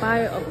making you buy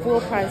a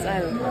full price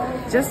item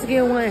just to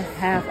get one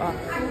half off.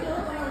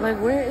 Like,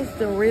 where is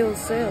the real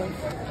sale?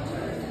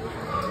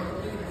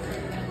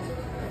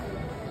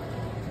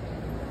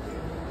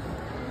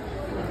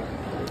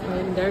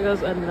 And there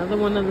goes another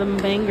one of them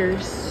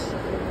bangers.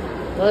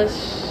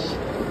 Lush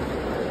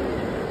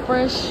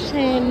Fresh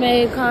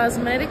Handmade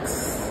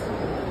Cosmetics.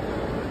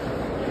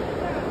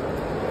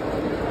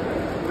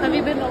 Have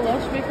you been to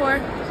Lush before?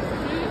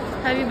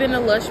 Have you been to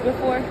Lush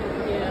before?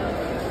 Yeah.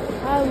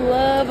 I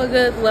love a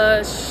good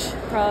Lush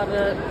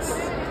product.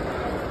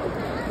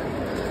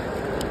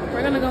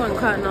 We're gonna go in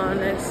Cotton On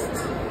next.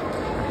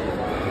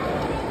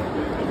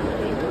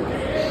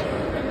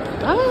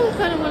 I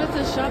kind of wanted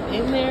to shop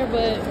in there,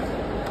 but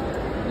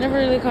never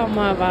really caught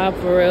my vibe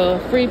for real.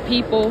 Free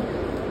People.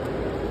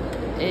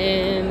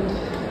 And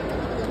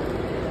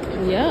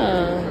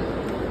yeah.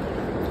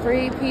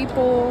 Free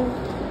People.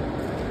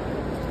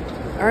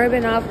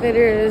 Urban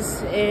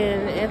Outfitters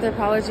and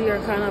Anthropologie are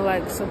kind of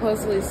like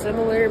supposedly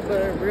similar,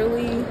 but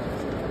really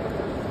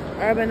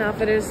Urban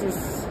Outfitters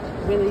is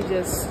really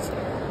just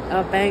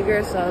a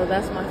banger, so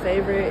that's my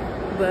favorite.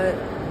 But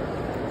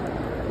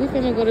we're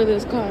gonna go to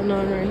this Cotton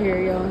On right here,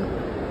 y'all.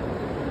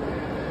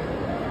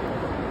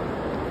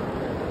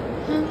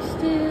 I'm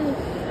still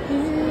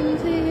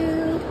into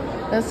you.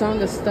 That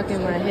song is stuck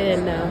in my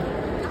head now.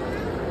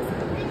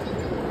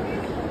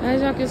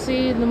 As y'all can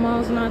see, the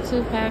mall's not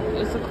too packed.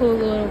 It's a cool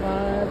little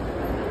vibe.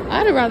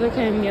 I'd have rather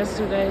came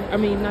yesterday. I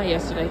mean, not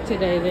yesterday,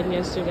 today than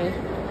yesterday.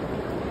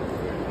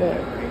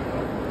 But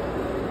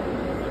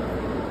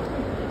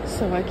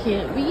so I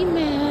can't be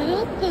mad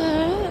at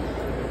that.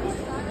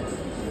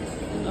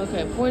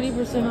 Okay,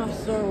 40% off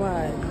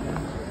store-wide.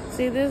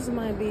 See, this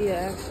might be an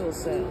actual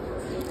sale.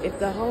 If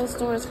the whole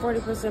store is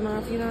 40%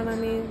 off, you know what I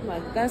mean?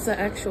 Like, that's an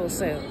actual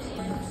sale.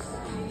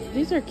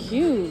 These are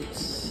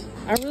cute.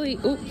 I really,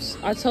 oops,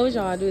 I told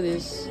y'all I do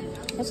this.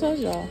 I told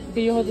y'all.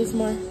 Can you hold this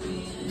more?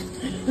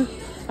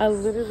 I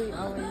literally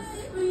always,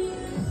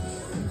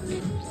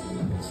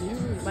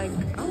 like,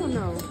 I don't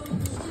know.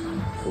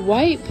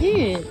 White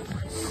pants.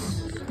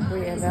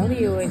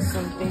 Reevaluate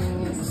some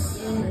things.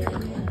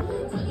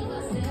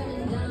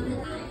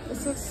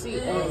 Let's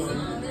see. I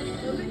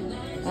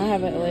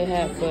have an LA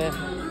hat, but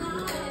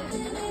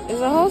is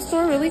the whole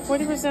store really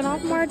 40%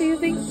 off, Mar, do you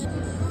think?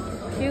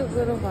 Cute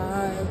little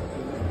vibe.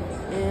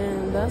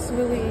 And that's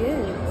really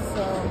it,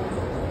 so.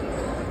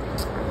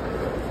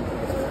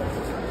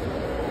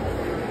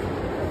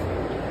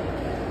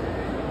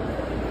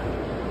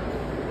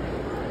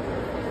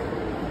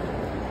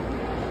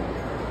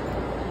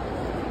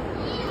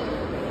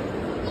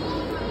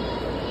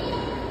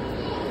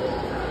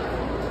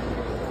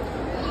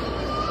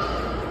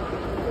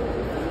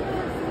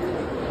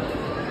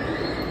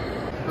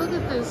 Look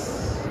at this.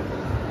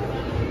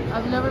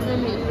 I've never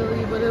been to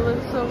Italy, but it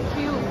looks so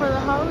cute for the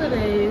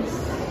holidays.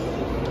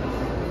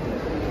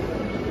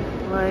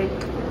 Like,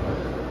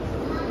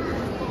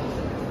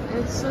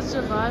 it's such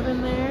a vibe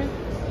in there.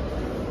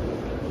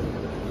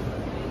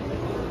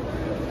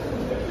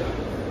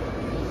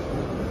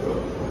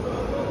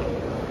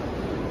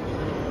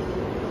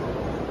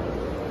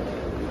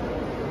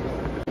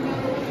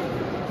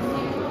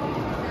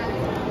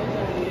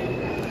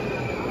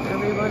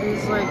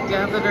 Everybody's like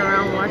gathered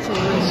around watching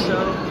this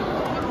show.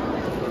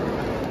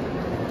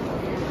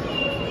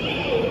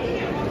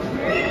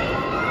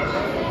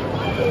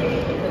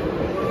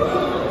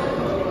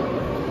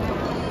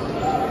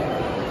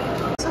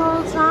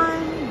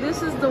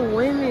 This is the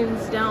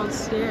women's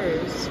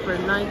downstairs for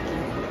Nike.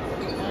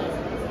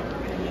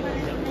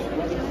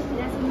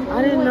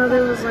 I didn't know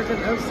there was like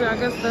an upstairs. I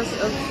guess that's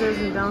upstairs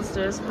and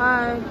downstairs.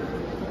 Hi.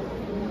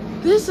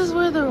 This is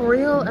where the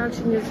real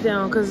action gets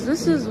down, because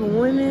this is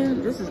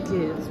women, this is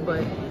kids,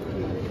 but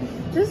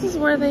this is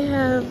where they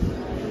have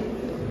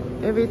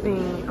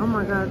everything. Oh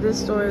my god, this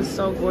store is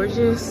so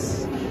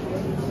gorgeous.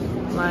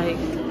 Like,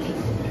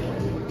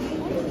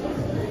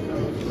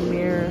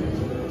 mirror.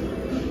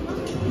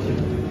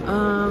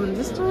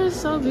 This store is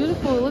so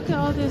beautiful. Look at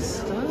all this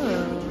stuff.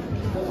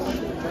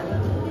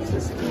 This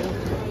is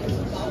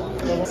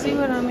cute. See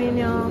what I mean,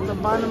 y'all? The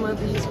bottom of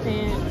these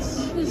pants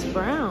is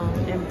brown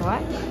and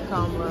black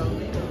combo.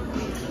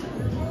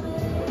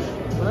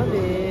 Love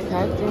it.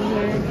 Packed in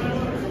here.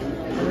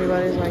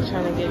 Everybody's like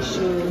trying to get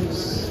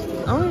shoes.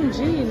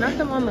 OMG, not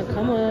them on the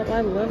come up.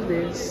 I love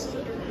this.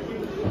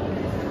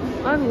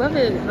 I love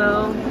it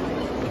though.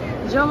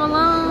 Jo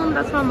Malone,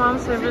 that's my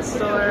mom's favorite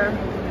store.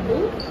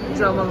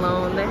 Jo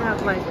Malone, they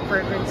have like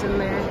fragrance in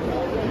there.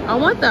 I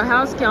want the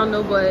house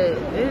candle, but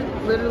it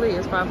literally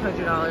is $500.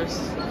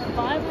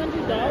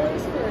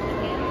 $500 for a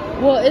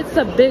candle? Well, it's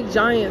a big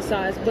giant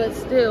size, but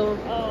still,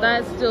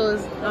 that still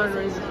is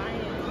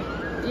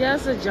unreasonable. Yeah,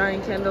 it's a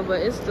giant candle,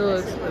 but it's still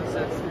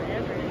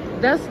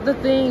expensive. That's the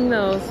thing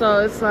though, so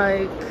it's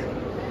like,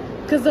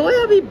 cause the way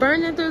I be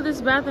burning through this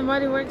Bath and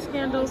Body Works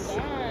candles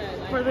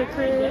for the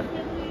crib.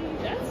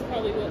 That's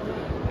probably what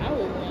I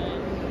would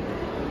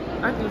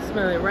want. I can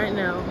smell it right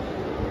now.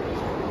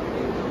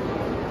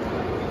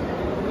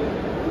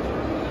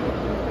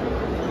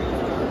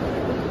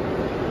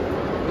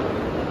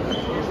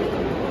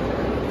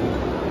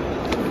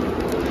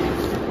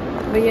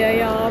 But yeah,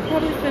 y'all,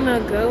 probably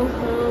finna go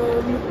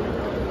home,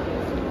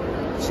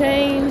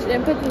 change,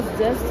 and put this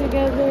desk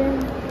together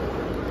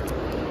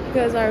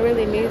because I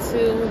really need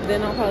to.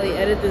 Then I'll probably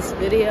edit this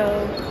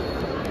video.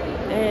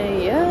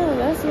 And yeah,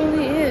 that's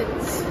really it.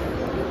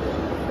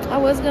 I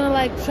was gonna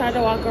like try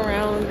to walk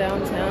around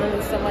downtown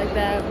and stuff like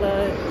that,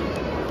 but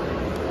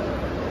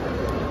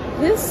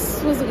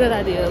this was a good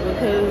idea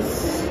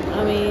because,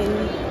 I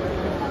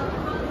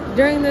mean,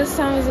 during this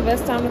time is the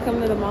best time to come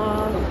to the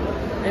mall.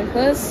 And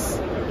plus,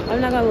 I'm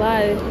not gonna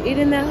lie,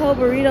 eating that whole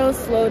burrito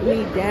slowed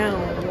me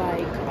down,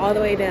 like all the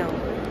way down.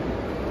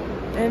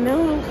 And now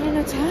I'm kind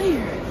of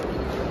tired.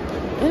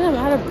 And I'm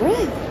out of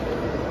breath.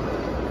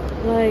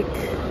 Like,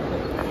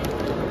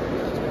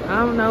 I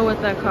don't know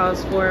what that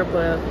calls for,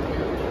 but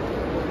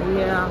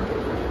yeah.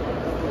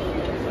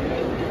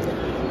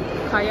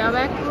 Call y'all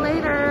back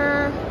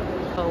later.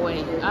 Oh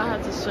wait, I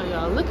have to show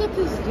y'all. Look at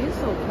this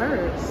Diesel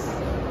purse.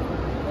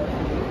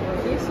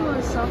 Diesel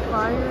is so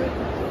fire.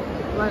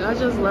 Like, I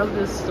just love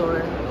this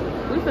store.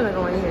 We finna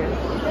go in here.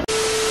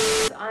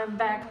 I'm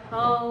back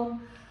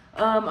home.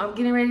 I'm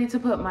getting ready to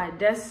put my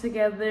desk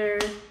together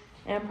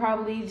and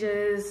probably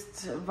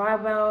just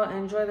vibe out,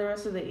 enjoy the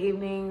rest of the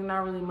evening.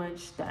 Not really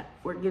much that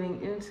we're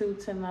getting into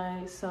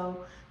tonight,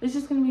 so it's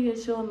just gonna be a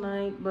chill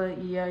night. But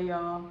yeah,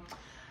 y'all,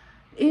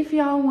 if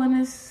y'all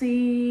want to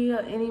see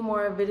any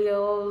more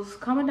videos,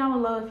 comment down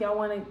below if y'all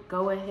want to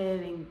go ahead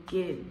and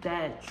get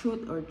that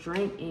truth or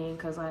drink in,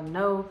 because I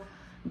know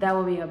that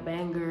will be a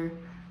banger.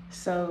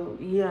 So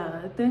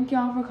yeah, thank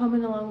y'all for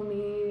coming along with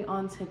me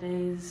on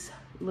today's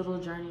little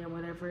journey or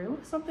whatever. It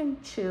was something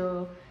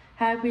chill,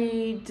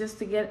 happy just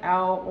to get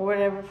out or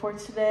whatever for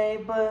today.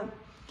 But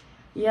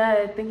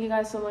yeah, thank you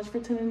guys so much for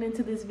tuning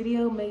into this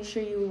video. Make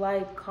sure you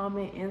like,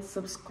 comment, and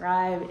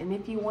subscribe. And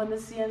if you want to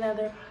see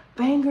another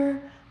banger,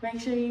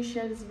 make sure you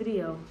share this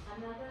video.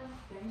 Another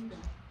banger.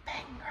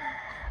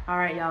 All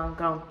right, y'all,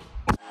 go.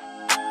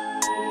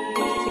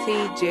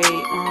 TJ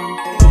on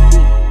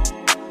the beat.